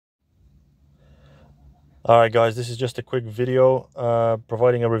Alright guys, this is just a quick video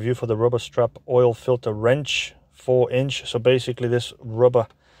providing a review for the rubber strap oil filter wrench, 4-inch. So basically this rubber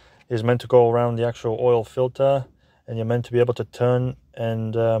is meant to go around the actual oil filter, and you're meant to be able to turn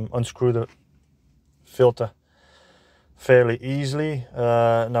and unscrew the filter fairly easily.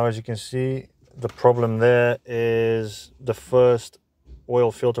 Now as you can see, the problem there is the first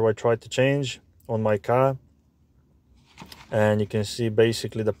oil filter I tried to change on my car, and you can see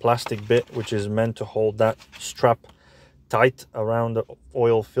basically the plastic bit which is meant to hold that strap tight around the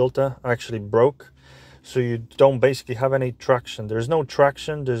oil filter actually broke. So you don't basically have any traction. There's no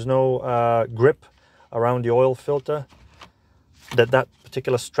traction, there's no grip around the oil filter that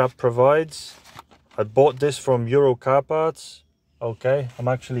particular strap provides. I bought this from Euro Car Parts. Okay, I'm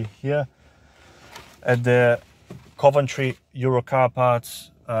actually here at the Coventry Euro Car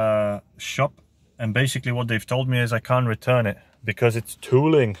Parts shop, and basically what they've told me is I can't return it because it's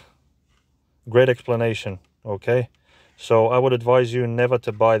tooling. Great explanation. Okay, so I would advise you never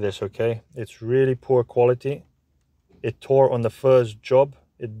to buy this. Okay, it's really poor quality. It tore on the first job,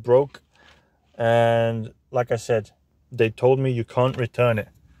 it broke, and like I said, they told me you can't return it.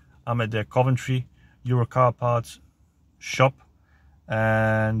 I'm at the Coventry Euro Car Parts shop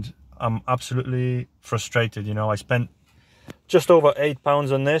and I'm absolutely frustrated. You know, I spent just over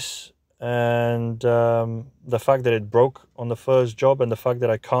 £8 on this, and the fact that it broke on the first job and the fact that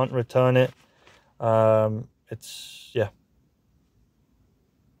I can't return it, it's, yeah,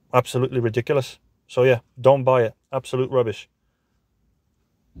 absolutely ridiculous. So yeah, don't buy it. Absolute rubbish.